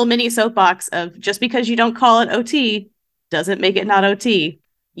little mini soapbox of just because you don't call it OT doesn't make it not OT.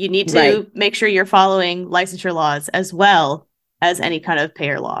 You need to Right. make sure you're following licensure laws as well as any kind of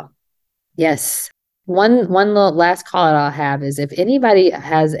payer law. Yes. One little last call out I'll have is if anybody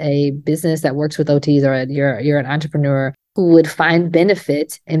has a business that works with OTs, or you're an entrepreneur who would find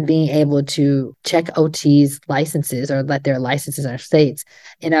benefit in being able to check OTs licenses or let their licenses in our states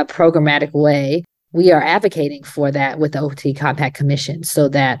in a programmatic way, we are advocating for that with the OT Compact Commission, so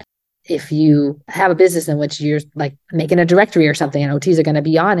that if you have a business in which you're like making a directory or something and OTs are going to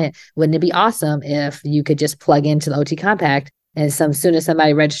be on it, wouldn't it be awesome if you could just plug into the OT Compact and soon as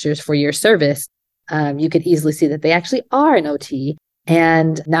somebody registers for your service, you could easily see that they actually are an OT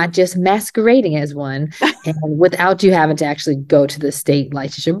and not just masquerading as one, and without you having to actually go to the state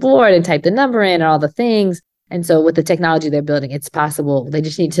licensure board and type the number in and all the things. And so with the technology they're building, it's possible. They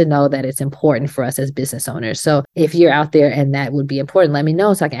just need to know that it's important for us as business owners. So if you're out there and that would be important, let me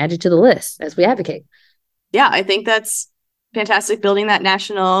know so I can add you to the list as we advocate. Yeah, I think that's fantastic, building that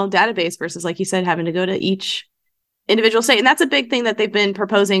national database versus, like you said, having to go to each individual state. And that's a big thing that they've been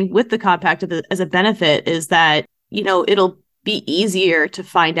proposing with the compact as a benefit, is that, it'll be easier to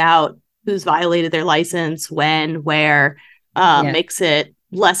find out who's violated their license, when, where, makes it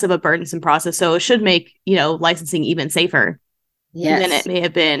less of a burdensome process. So it should make, licensing even safer than it may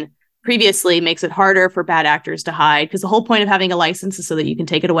have been previously. Makes it harder for bad actors to hide, because the whole point of having a license is so that you can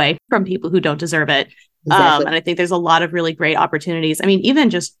take it away from people who don't deserve it. Exactly. And I think there's a lot of really great opportunities. I mean, even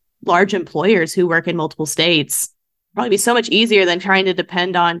just large employers who work in multiple states, probably be so much easier than trying to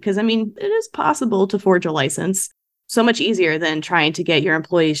depend on, because I mean, it is possible to forge a license. So much easier than trying to get your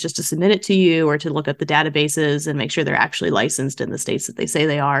employees just to submit it to you or to look up the databases and make sure they're actually licensed in the states that they say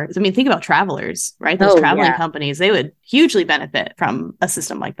they are. I mean, think about travelers, right? Those traveling companies, they would hugely benefit from a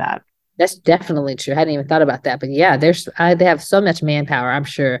system like that. That's definitely true. I hadn't even thought about that. But yeah, they have so much manpower, I'm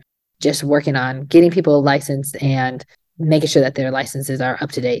sure, just working on getting people licensed and making sure that their licenses are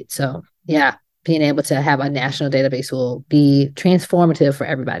up to date. So yeah, being able to have a national database will be transformative for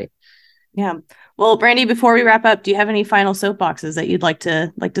everybody. Yeah. Well, Brandy, before we wrap up, do you have any final soapboxes that you'd like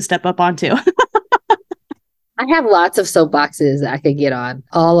to step up onto? I have lots of soapboxes that I could get on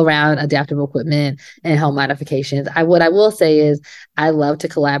all around adaptable equipment and home modifications. What I will say is I love to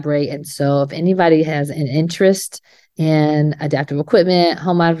collaborate. And so if anybody has an interest in adaptive equipment,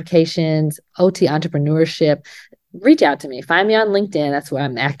 home modifications, OT entrepreneurship, reach out to me. Find me on LinkedIn. That's where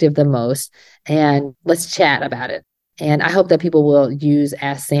I'm active the most. And let's chat about it. And I hope that people will use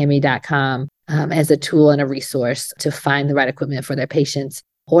AskSammy.com as a tool and a resource to find the right equipment for their patients,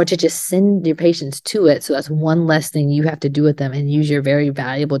 or to just send your patients to it. So that's one less thing you have to do with them, and use your very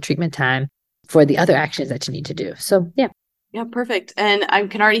valuable treatment time for the other actions that you need to do. So, yeah. Yeah, perfect. And I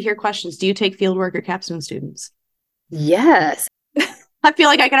can already hear questions. Do you take fieldwork or capstone students? Yes. I feel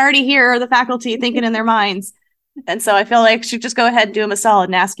like I can already hear the faculty thinking in their minds. And so I feel like I should just go ahead and do them a solid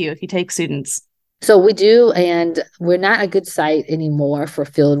and ask you if you take students. So we do, and we're not a good site anymore for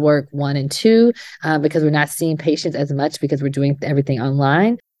fieldwork 1 and 2 because we're not seeing patients as much because we're doing everything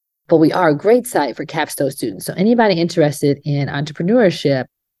online. But we are a great site for capstone students. So anybody interested in entrepreneurship,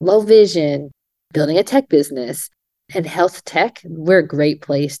 low vision, building a tech business, and health tech, we're a great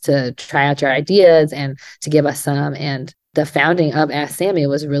place to try out your ideas and to give us some. And the founding of Ask Sammy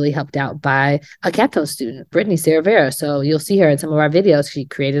was really helped out by a capstone student, Brittany Saravera. So you'll see her in some of our videos. She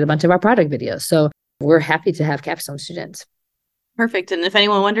created a bunch of our product videos. So we're happy to have capstone students. Perfect. And if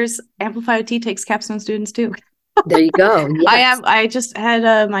anyone wonders, Amplify OT takes capstone students too. There you go. Yes. I just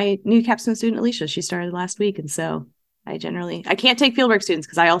had my new capstone student, Alicia. She started last week. And so I can't take fieldwork students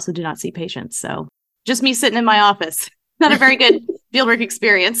because I also do not see patients. So just me sitting in my office. Not a very good fieldwork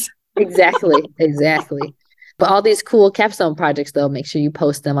experience. Exactly. But all these cool capstone projects, though, make sure you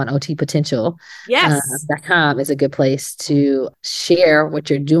post them on otpotential.com. Yes. Is a good place to share what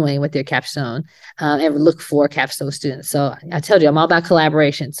you're doing with your capstone and look for capstone students. So I told you, I'm all about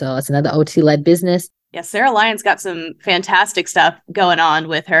collaboration. So it's another OT-led business. Yeah, Sarah Lyon's got some fantastic stuff going on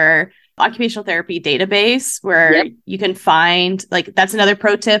with her occupational therapy database where you can find, that's another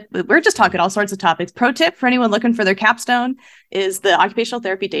pro tip. We're just talking all sorts of topics. Pro tip for anyone looking for their capstone is the occupational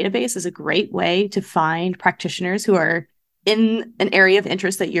therapy database is a great way to find practitioners who are in an area of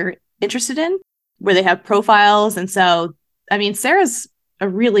interest that you're interested in, where they have profiles. And so, I mean, Sarah's a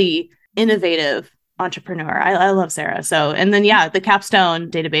really innovative entrepreneur. I love Sarah. So, and then, the capstone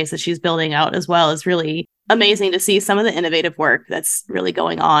database that she's building out as well is really amazing to see some of the innovative work that's really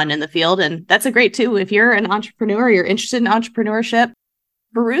going on in the field. And that's a great too. If you're an entrepreneur, you're interested in entrepreneurship,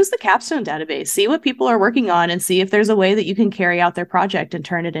 peruse the capstone database, see what people are working on and see if there's a way that you can carry out their project and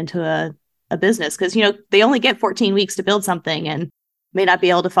turn it into a business. Because, they only get 14 weeks to build something. And may not be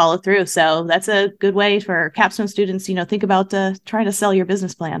able to follow through. So that's a good way for capstone students, think about trying to sell your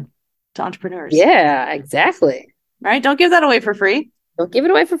business plan to entrepreneurs. Yeah, exactly. Right? Don't give that away for free. Don't give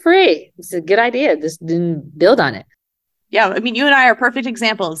it away for free. It's a good idea. Just build on it. Yeah. I mean, you and I are perfect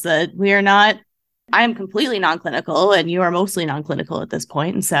examples that I am completely non-clinical and you are mostly non-clinical at this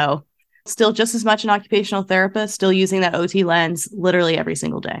point. And so still just as much an occupational therapist, still using that OT lens literally every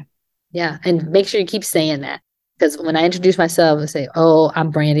single day. Yeah. And make sure you keep saying that. Because when I introduce myself and say, oh,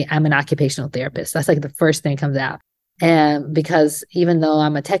 I'm Brandy, I'm an occupational therapist. That's like the first thing that comes out. And because even though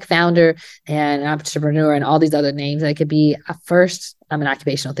I'm a tech founder and an entrepreneur and all these other names that could be, first, I'm an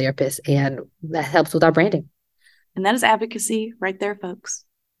occupational therapist. And that helps with our branding. And that is advocacy right there, folks.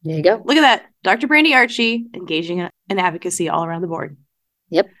 There you go. Look at that. Dr. Brandy Archie engaging in advocacy all around the board.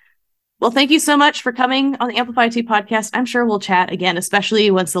 Yep. Well, thank you so much for coming on the Amplify OT podcast. I'm sure we'll chat again, especially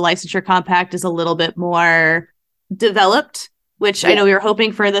once the licensure compact is a little bit more developed, which I know we were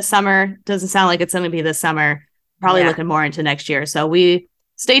hoping for this summer. Doesn't sound like it's going to be this summer. Probably looking more into next year. So we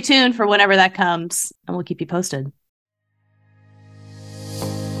stay tuned for whenever that comes and we'll keep you posted.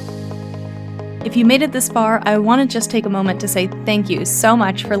 If you made it this far, I want to just take a moment to say thank you so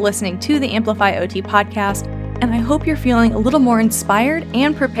much for listening to the Amplify OT podcast, and I hope you're feeling a little more inspired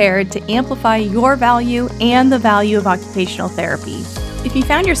and prepared to amplify your value and the value of occupational therapy. If you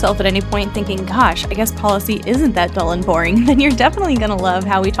found yourself at any point thinking, gosh, I guess policy isn't that dull and boring, then you're definitely going to love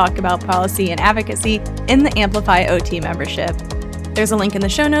how we talk about policy and advocacy in the Amplify OT membership. There's a link in the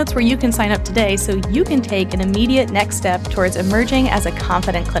show notes where you can sign up today so you can take an immediate next step towards emerging as a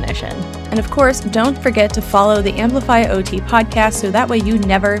confident clinician. And of course, don't forget to follow the Amplify OT podcast so that way you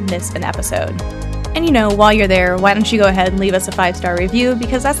never miss an episode. And while you're there, why don't you go ahead and leave us a 5-star review,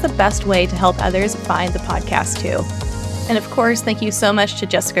 because that's the best way to help others find the podcast too. And of course, thank you so much to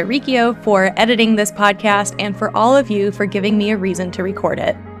Jessica Riccio for editing this podcast and for all of you for giving me a reason to record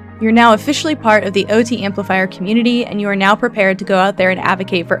it. You're now officially part of the OT Amplifier community, and you are now prepared to go out there and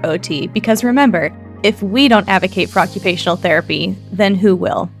advocate for OT, because remember, if we don't advocate for occupational therapy, then who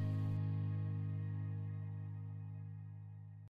will?